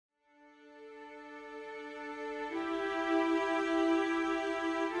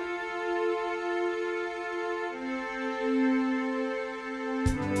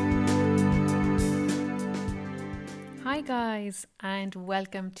guys, and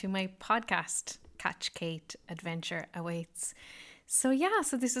welcome to my podcast, Catch Kate Adventure Awaits. So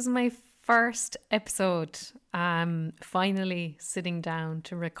this is my first episode. Finally sitting down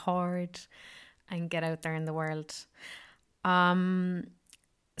to record and get out there in the world.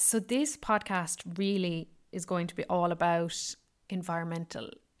 So this podcast really is going to be all about environmental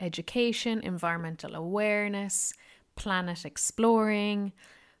education, environmental awareness, planet exploring,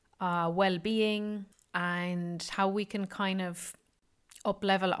 well-being, and how we can kind of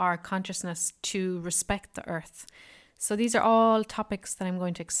up-level our consciousness to respect the earth. So these are all topics that I'm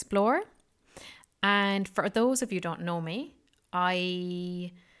going to explore. And for those of you who don't know me,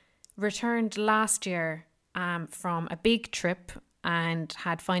 I returned last year from a big trip and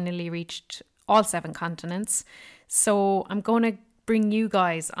had finally reached all 7 continents. So I'm going to bring you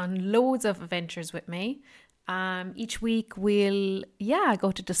guys on loads of adventures with me. Each week we'll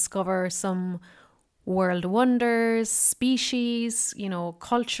go to discover some world wonders, species,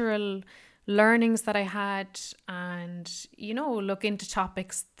 cultural learnings that I had, and look into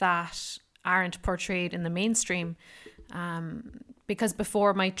topics that aren't portrayed in the mainstream. Because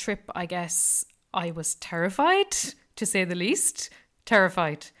before my trip, I guess I was terrified, to say the least.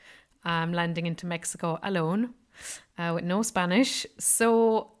 Terrified. Landing into Mexico alone with no Spanish.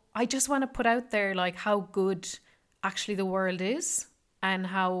 So I just want to put out there how good actually the world is, and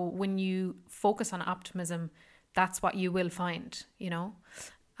how when you focus on optimism, that's what you will find,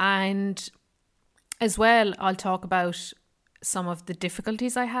 And as well, I'll talk about some of the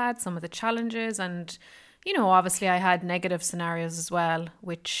difficulties I had, some of the challenges, and, obviously I had negative scenarios as well,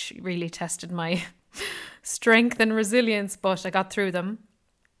 which really tested my strength and resilience, but I got through them.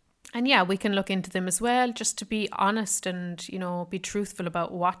 And we can look into them as well, just to be honest and, be truthful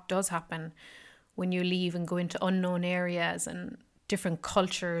about what does happen when you leave and go into unknown areas and different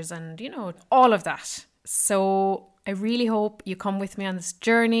cultures and, all of that. So I really hope you come with me on this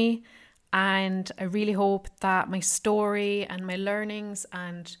journey, and I really hope that my story and my learnings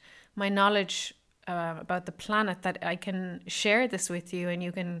and my knowledge about the planet, that I can share this with you and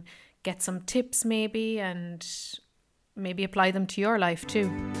you can get some tips maybe, and maybe apply them to your life too.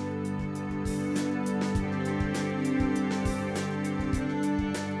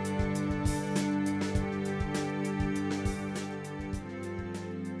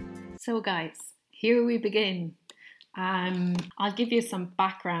 So guys, here we begin. I'll give you some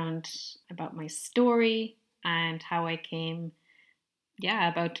background about my story and how I came,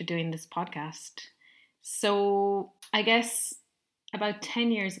 about to doing this podcast. So I guess about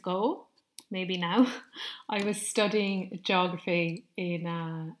 10 years ago, maybe now, I was studying geography in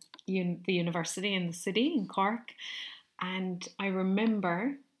the university in the city in Cork, and I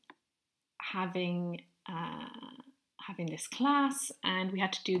remember having this class, and we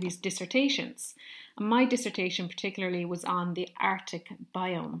had to do these dissertations. And my dissertation particularly was on the Arctic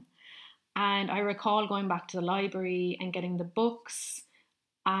biome. And I recall going back to the library and getting the books,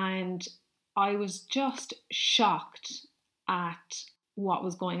 and I was just shocked at what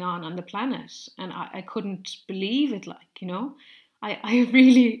was going on the planet. And I couldn't believe it,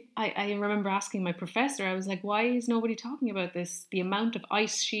 I remember asking my professor, I was like, why is nobody talking about this? The amount of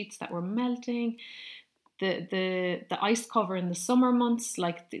ice sheets that were melting, the ice cover in the summer months,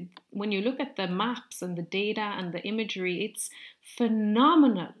 when you look at the maps and the data and the imagery, it's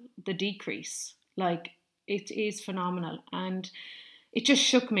phenomenal, the decrease. It is phenomenal. And it just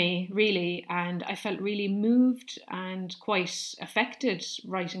shook me really, and I felt really moved and quite affected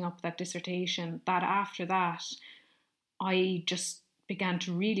writing up that dissertation, that after that I just began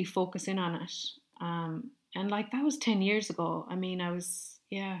to really focus in on it. And that was 10 years ago. I mean, I was,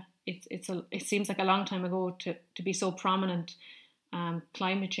 it seems like a long time ago to be so prominent,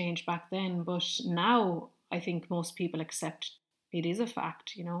 climate change back then. But now I think most people accept it is a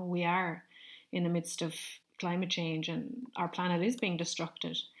fact. We are in the midst of climate change and our planet is being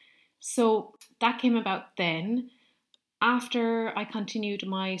destructed. So that came about then. After I continued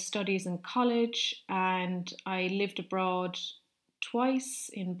my studies in college, and I lived abroad twice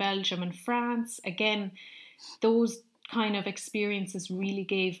in Belgium and France. Again, those kind of experiences really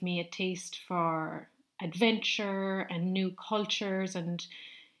gave me a taste for adventure and new cultures, and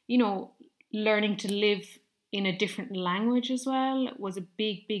learning to live in a different language as well was a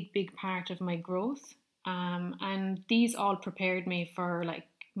big part of my growth, and these all prepared me for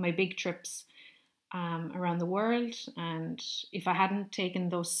my big trips around the world. And if I hadn't taken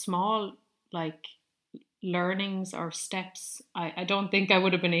those small learnings or steps, I don't think I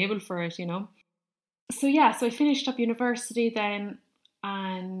would have been able for it. So I finished up university then,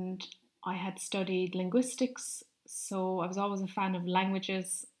 and I had studied linguistics, so I was always a fan of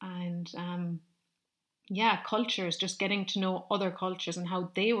languages, and cultures, just getting to know other cultures and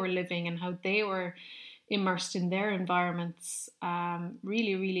how they were living and how they were immersed in their environments,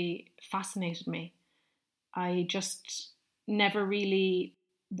 really, really fascinated me. I just never really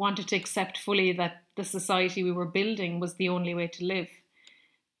wanted to accept fully that the society we were building was the only way to live.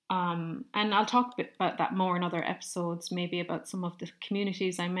 And I'll talk a bit about that more in other episodes, maybe about some of the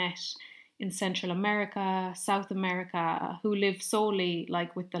communities I met in Central America, South America, who live solely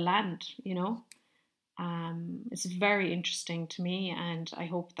like with the land, you know. It's very interesting to me, and I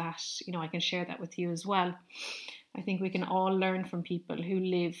hope that, you know, I can share that with you as well. I think we can all learn from people who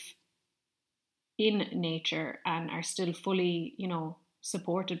live in nature and are still fully, you know,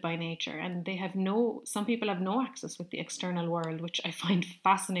 supported by nature, and they have some people have no access with the external world, which I find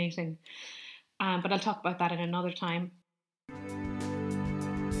fascinating. But I'll talk about that in another time.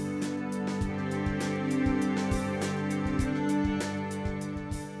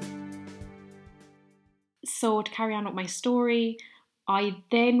 So to carry on with my story, I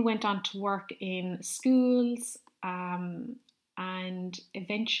then went on to work in schools, and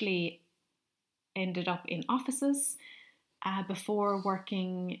eventually ended up in offices, before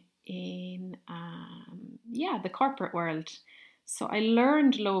working in the corporate world. So I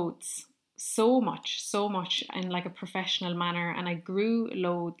learned loads, so much in like a professional manner, and I grew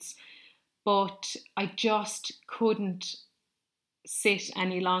loads, but I just couldn't sit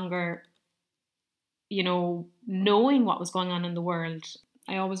any longer, you know, knowing what was going on in the world.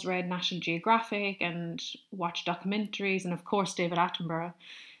 I always read National Geographic and watched documentaries, and of course David Attenborough.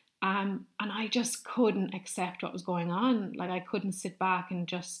 And I just couldn't accept what was going on. Like, I couldn't sit back and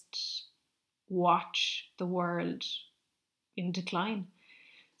just watch the world in decline.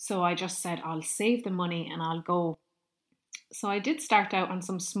 So I just said, I'll save the money and I'll go. So I did start out on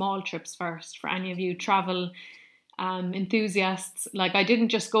some small trips first. For any of you travel enthusiasts, like, I didn't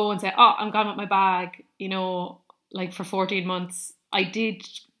just go and say, oh, I'm gone with my bag, you know, like for 14 months. I did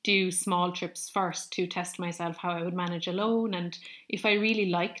do small trips first to test myself how I would manage alone and if I really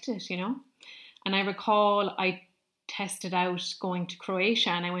liked it, you know. And I recall I tested out going to Croatia,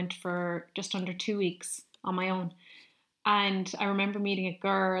 and I went for just under 2 weeks on my own. And I remember meeting a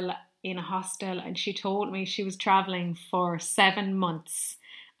girl in a hostel, and she told me she was traveling for 7 months,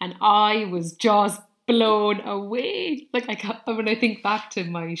 and I was just blown away. Like, when I think back to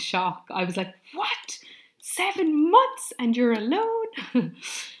my shock, I was like, what? 7 months and you're alone?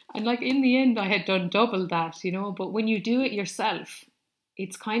 And like, in the end I had done double that, you know. But when you do it yourself,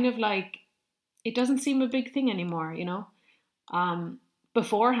 it's kind of like, it doesn't seem a big thing anymore, you know.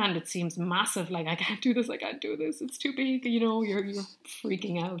 Beforehand it seems massive, like, I can't do this, it's too big, you know. You're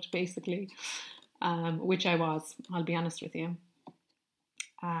freaking out basically, which I was, I'll be honest with you.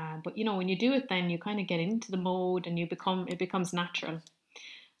 But you know, when you do it, then you kind of get into the mode and it becomes natural.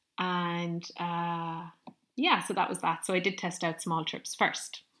 And so that was that. So I did test out small trips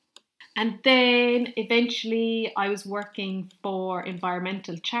first. And then eventually I was working for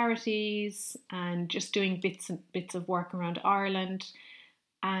environmental charities and just doing bits of work around Ireland.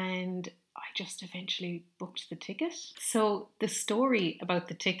 And I just eventually booked the ticket. So the story about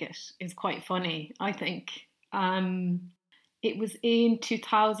the ticket is quite funny, I think. It was in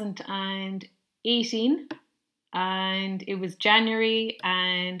 2018, and it was January,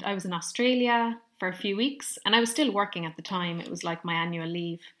 and I was in Australia for a few weeks, and I was still working at the time. It was like my annual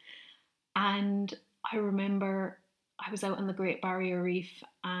leave. And I remember I was out on the Great Barrier Reef,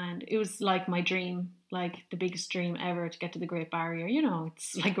 and it was like my dream, like the biggest dream ever, to get to the Great Barrier. You know,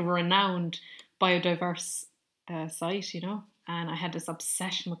 it's like a renowned biodiverse site, you know. And I had this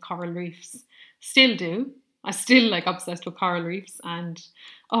obsession with coral reefs. Still do. I still like obsessed with coral reefs, and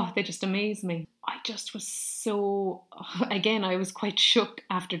they just amaze me. I just was so, again, I was quite shook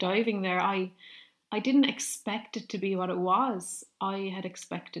after diving there. I didn't expect it to be what it was. I had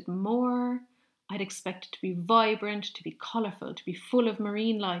expected more. I'd expected it to be vibrant, to be colourful, to be full of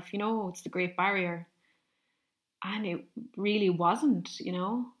marine life. You know, it's the Great Barrier. And it really wasn't, you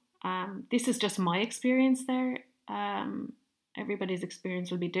know. This is just my experience there. Everybody's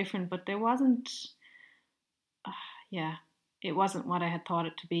experience will be different, but there wasn't, it wasn't what I had thought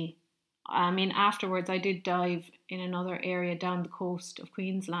it to be. I mean, afterwards I did dive in another area down the coast of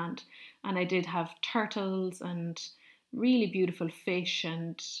Queensland, and I did have turtles and really beautiful fish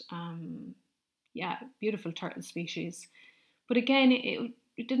and beautiful turtle species. But again,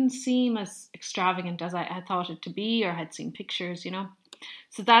 it didn't seem as extravagant as I had thought it to be or had seen pictures, you know.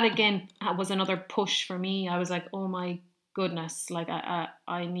 So that again was another push for me. I was like, oh my goodness, like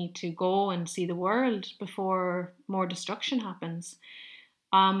I need to go and see the world before more destruction happens.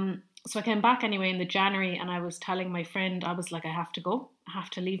 So I came back anyway in the January, and I was telling my friend, I was like, I have to go. I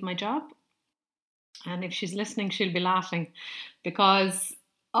have to leave my job. And if she's listening, she'll be laughing, because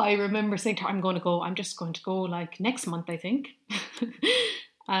I remember saying to her, I'm just going to go like next month, I think.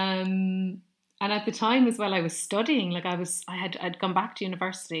 um, and at the time as well, I was studying, like I'd gone back to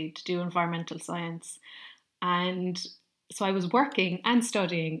university to do environmental science. And so I was working and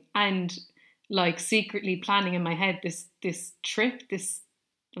studying and like secretly planning in my head this trip,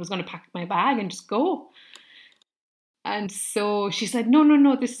 I was going to pack my bag and just go. And so she said, no, no,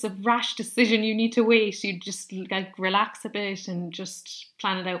 no, this is a rash decision. You need to wait. You just like relax a bit and just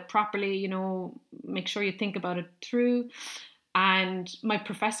plan it out properly, make sure you think about it through. And my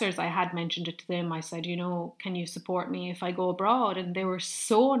professors, I had mentioned it to them. I said, can you support me if I go abroad? And they were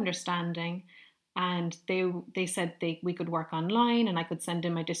so understanding. And they said we could work online and I could send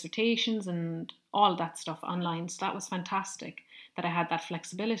in my dissertations and all that stuff online. So that was fantastic that I had that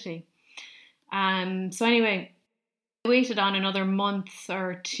flexibility. So anyway, I waited on another month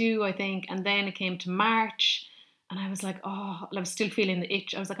or two, I think, and then it came to March, and I was like, oh, I was still feeling the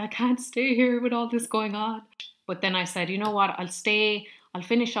itch. I was like, I can't stay here with all this going on. But then I said, you know what, I'll stay, I'll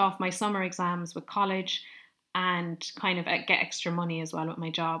finish off my summer exams with college and kind of get extra money as well with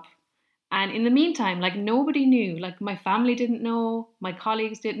my job. And in the meantime, like nobody knew, like my family didn't know, my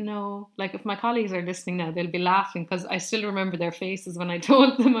colleagues didn't know. Like if my colleagues are listening now, they'll be laughing because I still remember their faces when I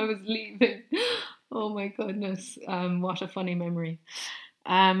told them I was leaving. Oh my goodness, what a funny memory.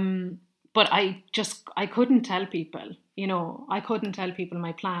 But I couldn't tell people, I couldn't tell people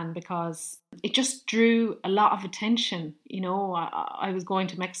my plan because it just drew a lot of attention. I was going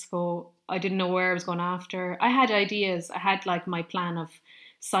to Mexico. I didn't know where I was going after. I had ideas. I had like my plan of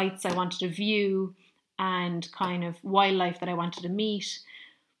sites I wanted to view and kind of wildlife that I wanted to meet.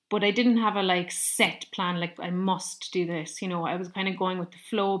 But I didn't have a like set plan, like I must do this. I was kind of going with the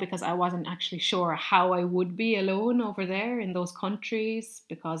flow because I wasn't actually sure how I would be alone over there in those countries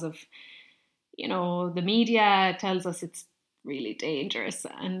because of, the media tells us it's really dangerous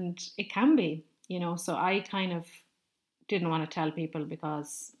and it can be, so I kind of didn't want to tell people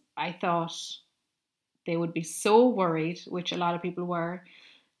because I thought they would be so worried, which a lot of people were,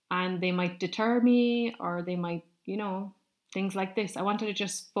 and they might deter me or they might, things like this. I wanted to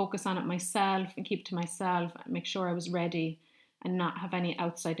just focus on it myself and keep it to myself and make sure I was ready and not have any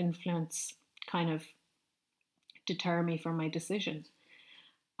outside influence kind of deter me from my decision.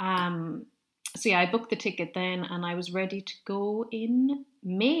 So yeah, I booked the ticket then and I was ready to go in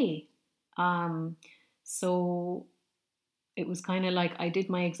May. So it was kind of like I did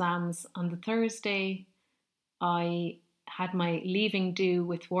my exams on the Thursday. I had my leaving due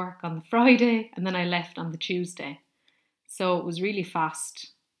with work on the Friday and then I left on the Tuesday. So it was really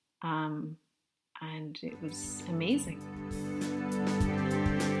fast and it was amazing.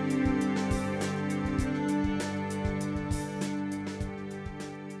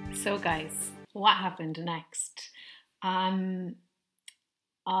 So guys, what happened next? I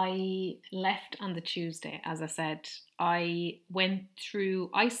left on the Tuesday, as I said. I went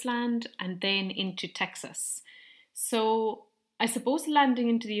through Iceland and then into Texas. So I suppose landing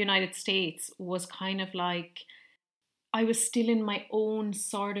into the United States was kind of like I was still in my own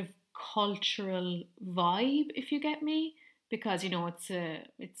sort of cultural vibe, if you get me, because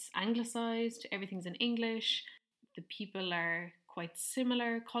it's anglicized, everything's in English, the people are quite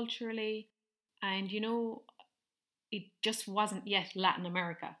similar culturally, and it just wasn't yet Latin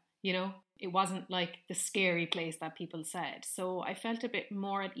America. It wasn't like the scary place that people said. So I felt a bit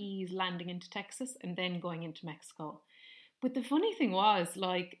more at ease landing into Texas and then going into Mexico. But the funny thing was,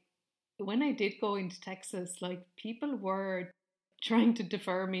 like, when I did go into Texas, like people were trying to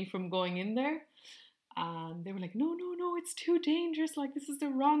defer me from going in there. They were like, no, no, no, it's too dangerous. Like this is the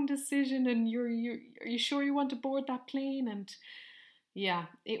wrong decision, and are you sure you want to board that plane? And yeah,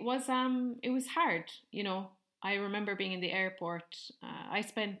 it was hard. I remember being in the airport. I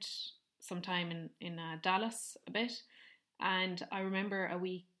spent some time in Dallas a bit, and I remember a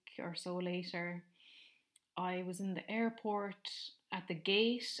week or so later, I was in the airport at the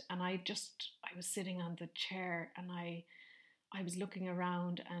gate and I was sitting on the chair and I was looking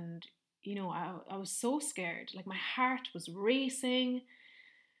around and I was so scared. Like my heart was racing.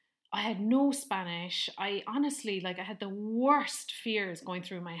 I had no Spanish. I honestly, like, I had the worst fears going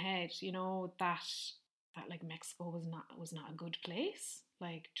through my head, that like Mexico was not a good place.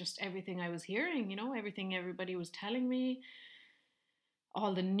 Like just everything I was hearing, everything everybody was telling me,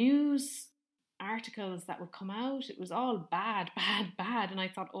 all the news articles that would come out, it was all bad, bad, bad. And I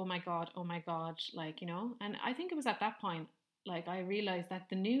thought, oh my God, like, and I think it was at that point, like, I realized that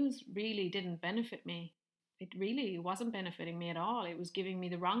the news really didn't benefit me. It really wasn't benefiting me at all. It was giving me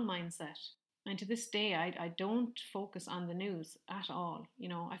the wrong mindset. And to this day, I don't focus on the news at all.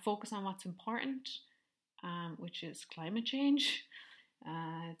 I focus on what's important, which is climate change.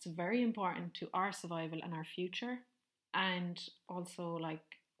 It's very important to our survival and our future, and also like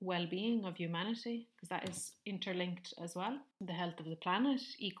well-being of humanity, because that is interlinked as well. The health of the planet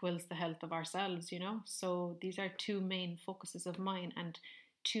equals the health of ourselves, So these are two main focuses of mine and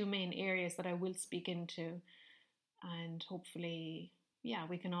two main areas that I will speak into, and hopefully, yeah,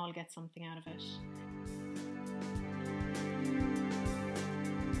 we can all get something out of it.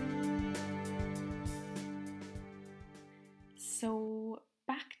 So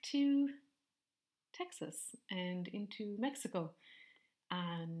back to Texas and into Mexico,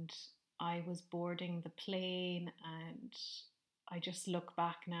 and I was boarding the plane, and I just look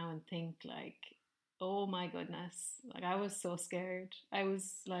back now and think like, oh my goodness, like I was so scared. I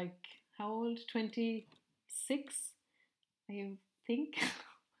was like, how old? 26, I think.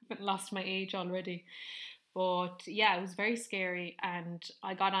 I've lost my age already. But yeah, it was very scary. And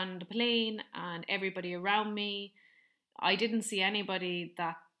I got on the plane and everybody around me, I didn't see anybody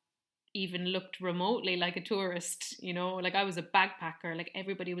that even looked remotely like a tourist, like I was a backpacker, like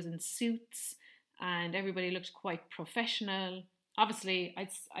everybody was in suits and everybody looked quite professional. Obviously,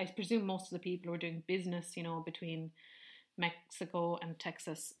 I presume most of the people were doing business, between Mexico and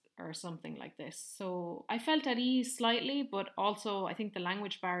Texas or something like this. So I felt at ease slightly, but also I think the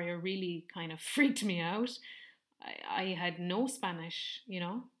language barrier really kind of freaked me out. I had no Spanish,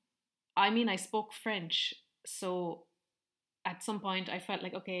 I mean, I spoke French, so at some point I felt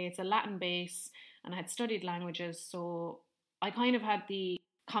like, okay, it's a Latin base and I had studied languages, so I kind of had the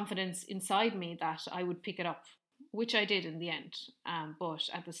confidence inside me that I would pick it up, which I did in the end. But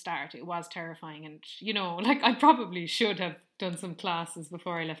at the start it was terrifying, and like I probably should have done some classes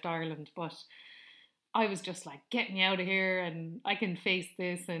before I left Ireland, but I was just like, get me out of here and I can face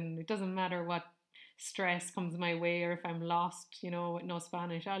this, and it doesn't matter what stress comes my way or if I'm lost, with no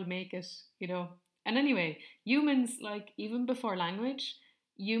Spanish, I'll make it. And anyway, humans, like even before language,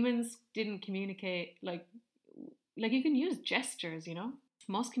 humans didn't communicate like you can use gestures,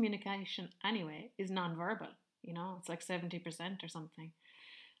 Most communication anyway is non-verbal, it's like 70% or something.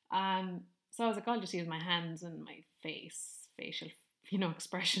 So I was like, I'll just use my hands and my facial,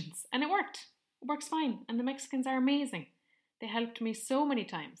 expressions. And it worked. It works fine. And the Mexicans are amazing. They helped me so many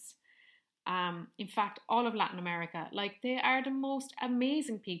times. In fact, all of Latin America, like they are the most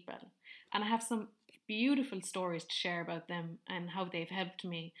amazing people. And I have some beautiful stories to share about them and how they've helped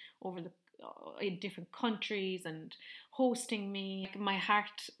me in different countries and hosting me. My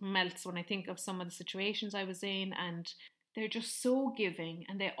heart melts when I think of some of the situations I was in, and they're just so giving,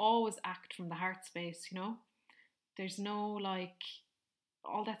 and they always act from the heart space, There's no like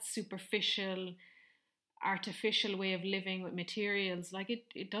all that superficial, artificial way of living with materials. Like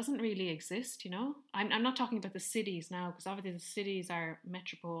it doesn't really exist, I'm not talking about the cities now, because obviously the cities are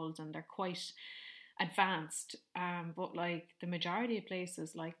metropoles and they're quite advanced. But like the majority of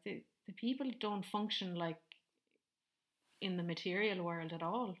places, like the people don't function like in the material world at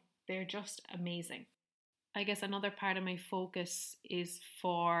all. They're just amazing. I guess another part of my focus is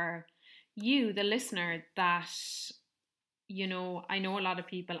for you, the listener, that, I know a lot of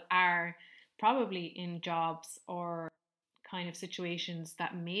people are probably in jobs or kind of situations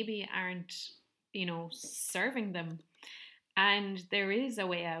that maybe aren't, serving them. And there is a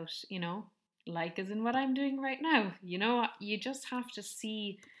way out, like as in what I'm doing right now. You just have to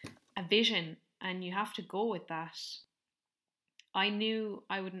see a vision and you have to go with that. I knew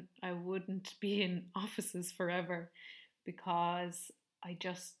I wouldn't be in offices forever, because I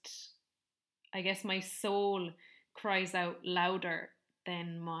guess my soul cries out louder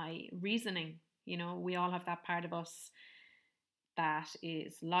than my reasoning. We all have that part of us that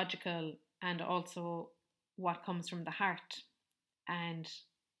is logical and also what comes from the heart. And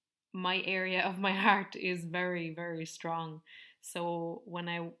my area of my heart is very, very strong. So when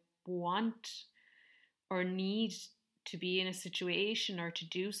I want or need to be in a situation or to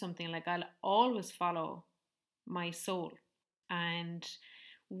do something, like I'll always follow my soul. And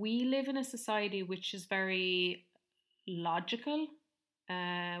we live in a society which is very logical.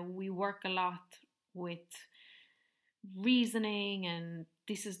 We work a lot with reasoning, and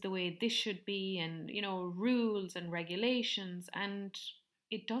this is the way this should be, and rules and regulations, and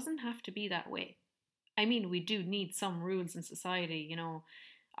it doesn't have to be that way. I mean, we do need some rules in society,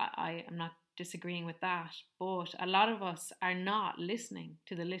 I am not disagreeing with that, but a lot of us are not listening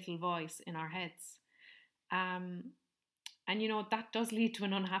to the little voice in our heads. And that does lead to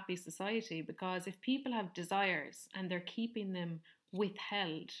an unhappy society, because if people have desires and they're keeping them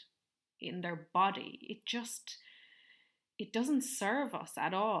withheld in their body, it doesn't serve us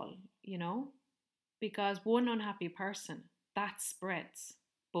at all, because one unhappy person, that spreads,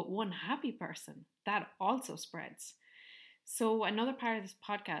 but one happy person, that also spreads. So, another part of this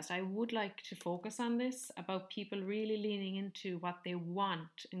podcast, I would like to focus on this about people really leaning into what they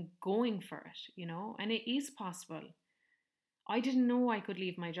want and going for it, and it is possible. I didn't know I could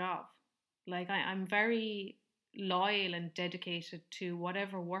leave my job. Like, I'm very loyal and dedicated to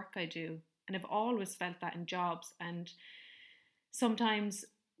whatever work I do, and I've always felt that in jobs. And sometimes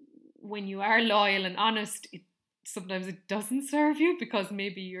when you are loyal and honest, sometimes it doesn't serve you because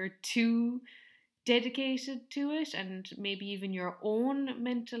maybe you're too dedicated to it, and maybe even your own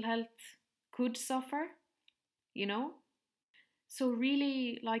mental health could suffer, So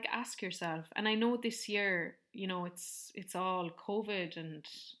really, like, ask yourself. And I know this year, it's all COVID, and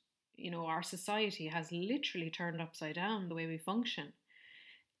our society has literally turned upside down the way we function.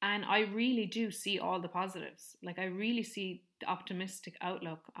 And I really do see all the positives. Like, I really see the optimistic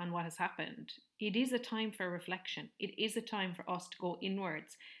outlook on what has happened. It is a time for reflection. It is a time for us to go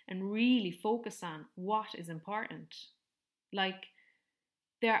inwards and really focus on what is important. Like,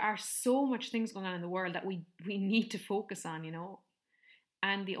 there are so much things going on in the world that we need to focus on,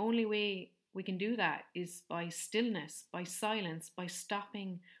 And the only way we can do that is by stillness, by silence, by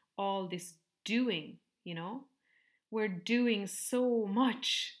stopping all this doing, We're doing so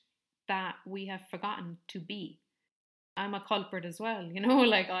much that we have forgotten to be. I'm a culprit as well,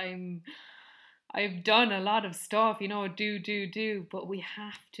 like I've done a lot of stuff, do, but we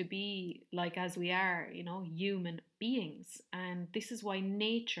have to be like as we are, human beings. And this is why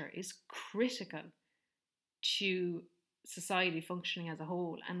nature is critical to society functioning as a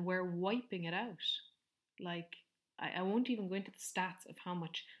whole, and we're wiping it out. Like, I won't even go into the stats of how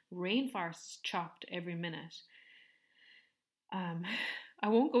much rainforest is chopped every minute. I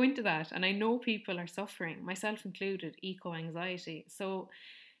won't go into that. And I know people are suffering, myself included, eco-anxiety. So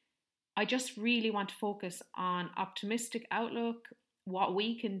I just really want to focus on optimistic outlook, what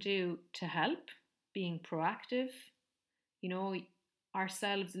we can do to help, being proactive,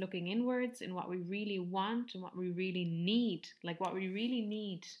 ourselves looking inwards in what we really want and what we really need. Like, what we really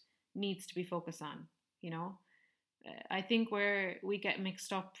need needs to be focused on, I think we get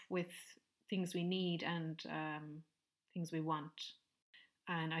mixed up with things we need and things we want.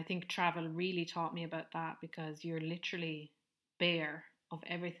 And I think travel really taught me about that, because you're literally bare of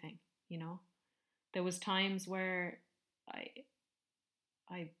everything, There was times where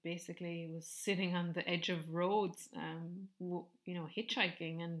I basically was sitting on the edge of roads,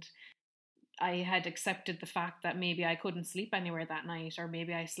 hitchhiking, and I had accepted the fact that maybe I couldn't sleep anywhere that night, or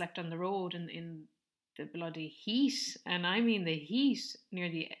maybe I slept on the road in the bloody heat. And I mean, the heat near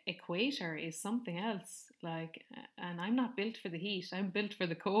the equator is something else. Like, and I'm not built for the heat, I'm built for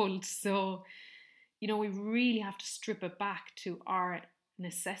the cold. So, we really have to strip it back to our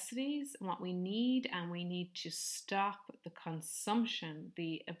necessities and what we need, and we need to stop the consumption,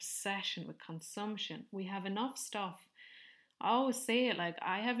 the obsession with consumption. We have enough stuff. I always say it, like,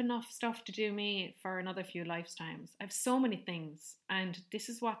 I have enough stuff to do me for another few lifetimes. I have so many things, and this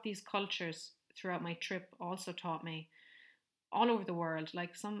is what these cultures throughout my trip also taught me, all over the world.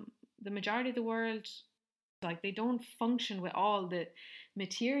 Like, the majority of the world, like, they don't function with all the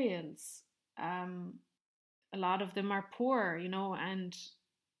materials. A lot of them are poor, and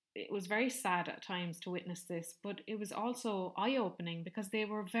it was very sad at times to witness this, but it was also eye-opening, because they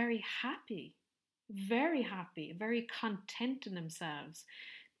were very happy, very content in themselves.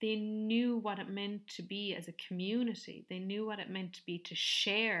 They knew what it meant to be as a community. They knew what it meant to be to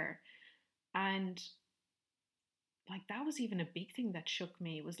share. And like, that was even a big thing that shook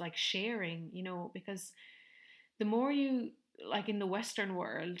me. It was like sharing, because the more you, like, in the Western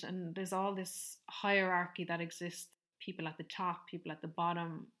world, and there's all this hierarchy that exists, people at the top, people at the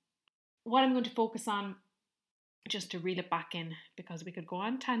bottom. What I'm going to focus on, just to reel it back in, because we could go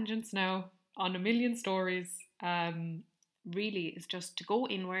on tangents now on a million stories, really is just to go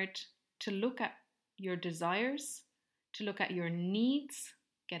inward, to look at your desires, to look at your needs,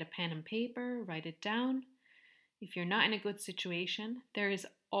 get a pen and paper, write it down. If you're not in a good situation, there is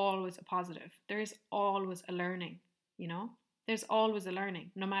always a positive. There is always a learning, There's always a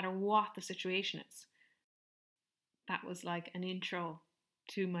learning, no matter what the situation is. That was like an intro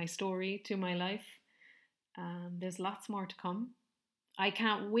to my story, to my life. There's lots more to come. I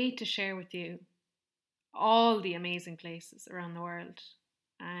can't wait to share with you all the amazing places around the world.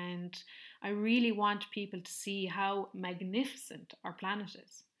 And I really want people to see how magnificent our planet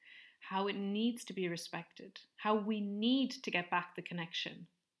is, how it needs to be respected, how we need to get back the connection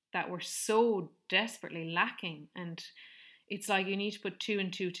that we're so desperately lacking. And it's like you need to put two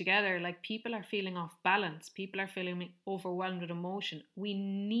and two together. Like people are feeling off balance, people are feeling overwhelmed with emotion. We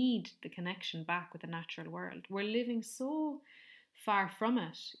need the connection back with the natural world. We're living so far from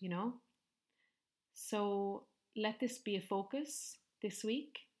it, you know. So let this be a focus this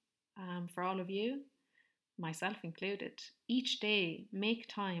week, for all of you, myself included. Each day, make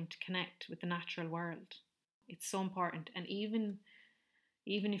time to connect with the natural world. It's so important. And even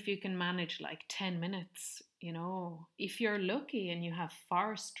if you can manage like 10 minutes, you know, if you're lucky and you have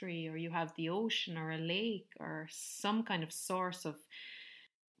forestry or you have the ocean or a lake or some kind of source of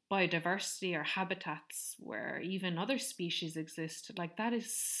biodiversity or habitats where even other species exist, like that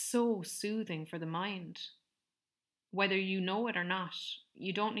is so soothing for the mind. Whether you know it or not,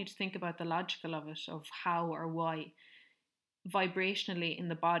 you don't need to think about the logical of it, of how or why. Vibrationally in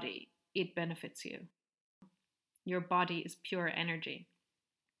the body, it benefits you. Your body is pure energy,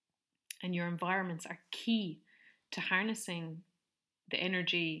 and your environments are key to harnessing the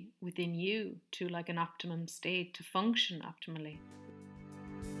energy within you to like an optimum state, to function optimally.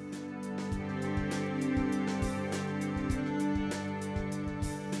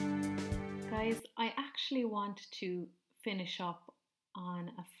 Guys, I actually want to finish up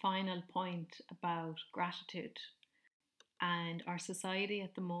on a final point about gratitude. And our society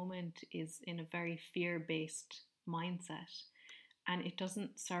at the moment is in a very fear-based mindset, and it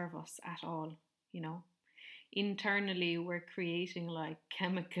doesn't serve us at all, you know. Internally, we're creating like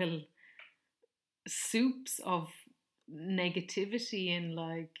chemical soups of negativity and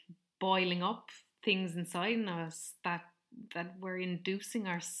like boiling up things inside us that we're inducing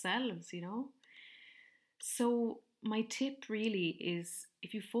ourselves, you know. So my tip really is,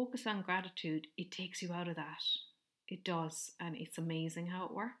 if you focus on gratitude, it takes you out of that. It does, and it's amazing how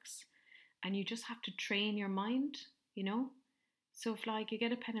it works. And you just have to train your mind, you know. So if like you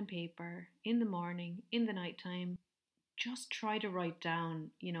get a pen and paper in the morning, in the nighttime, just try to write down,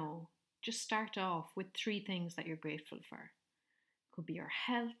 you know, just start off with 3 things that you're grateful for. It could be your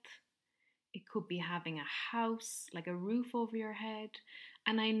health, it could be having a house, like a roof over your head.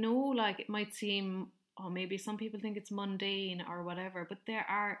 And I know like it might seem, oh, maybe some people think it's mundane or whatever, but there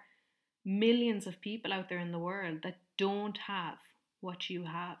are millions of people out there in the world that don't have what you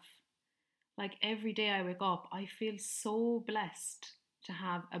have. Like every day I wake up, I feel so blessed to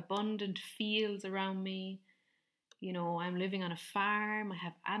have abundant fields around me. You know, I'm living on a farm, I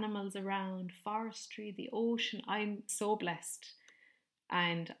have animals around, forestry, the ocean. I'm so blessed.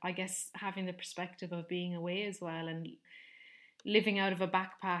 And I guess having the perspective of being away as well and living out of a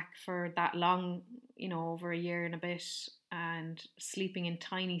backpack for that long, you know, over a year and a bit, and sleeping in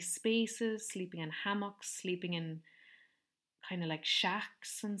tiny spaces, sleeping in hammocks, sleeping in kind of like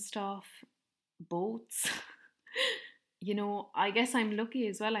shacks and stuff, boats. You know, I guess I'm lucky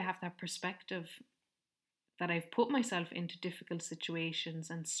as well. I have that perspective that I've put myself into difficult situations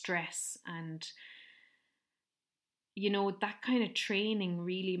and stress, and you know, that kind of training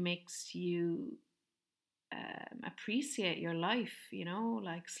really makes you appreciate your life, you know,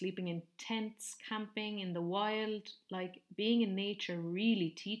 like sleeping in tents, camping in the wild, like being in nature really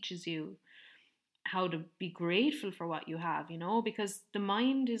teaches you how to be grateful for what you have, you know, because the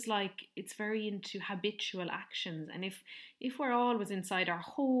mind is like, it's very into habitual actions. And if we're always inside our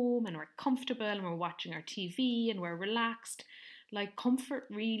home and we're comfortable and we're watching our TV and we're relaxed, like comfort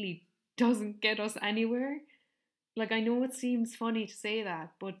really doesn't get us anywhere. Like I know it seems funny to say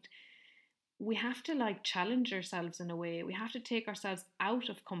that, but we have to like challenge ourselves in a way. We have to take ourselves out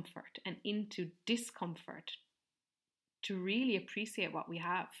of comfort and into discomfort to really appreciate what we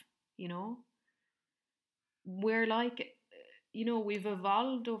have, you know. We're like, you know, we've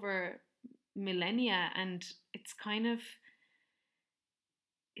evolved over millennia, and it's kind of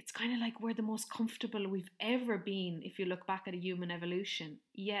like we're the most comfortable we've ever been if you look back at a human evolution.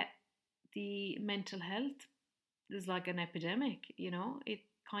 Yet the mental health is like an epidemic, you know. It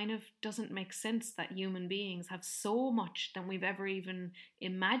kind of doesn't make sense that human beings have so much than we've ever even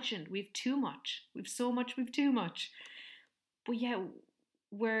imagined. We've too much. We've so much, we've too much. But yeah,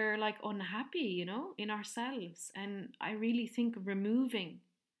 we're like unhappy, you know, in ourselves. And I really think removing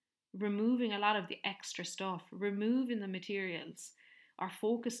a lot of the extra stuff, removing the materials, our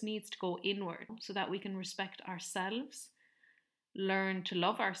focus needs to go inward so that we can respect ourselves, learn to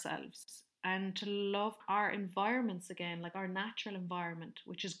love ourselves, and to love our environments again, like our natural environment,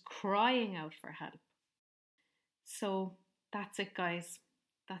 which is crying out for help. So that's it, guys.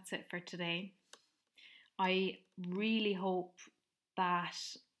 That's it for today. I really hope that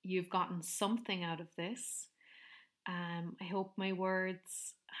you've gotten something out of this. I hope my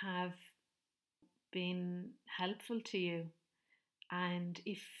words have been helpful to you. And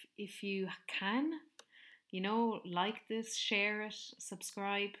if you can, like this, share it,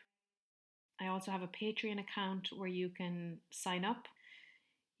 subscribe. I also have a Patreon account where you can sign up.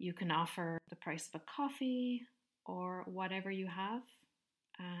 You can offer the price of a coffee or whatever you have.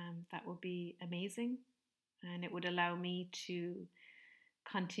 That would be amazing. And it would allow me to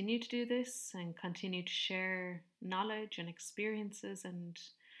continue to do this and continue to share knowledge and experiences and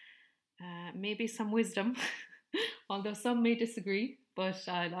maybe some wisdom, although some may disagree, but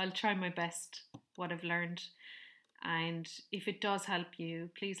I'll try my best what I've learned. And if it does help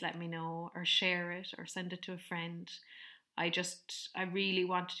you, please let me know or share it or send it to a friend. I really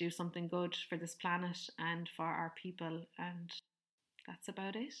want to do something good for this planet and for our people, and that's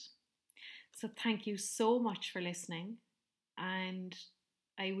about it. So thank you so much for listening, and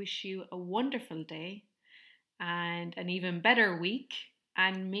I wish you a wonderful day and an even better week,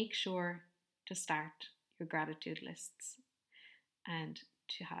 and make sure to start your gratitude lists and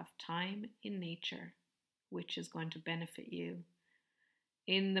to have time in nature, which is going to benefit you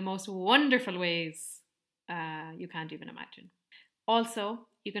in the most wonderful ways you can't even imagine. Also,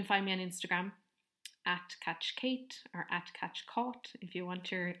 you can find me on Instagram at CatchKate or at CatchCaught if you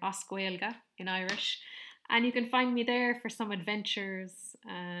want your Oscuelga in Irish. And you can find me there for some adventures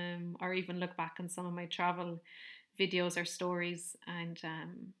or even look back on some of my travel videos or stories. And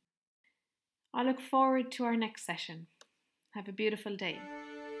I look forward to our next session. Have a beautiful day.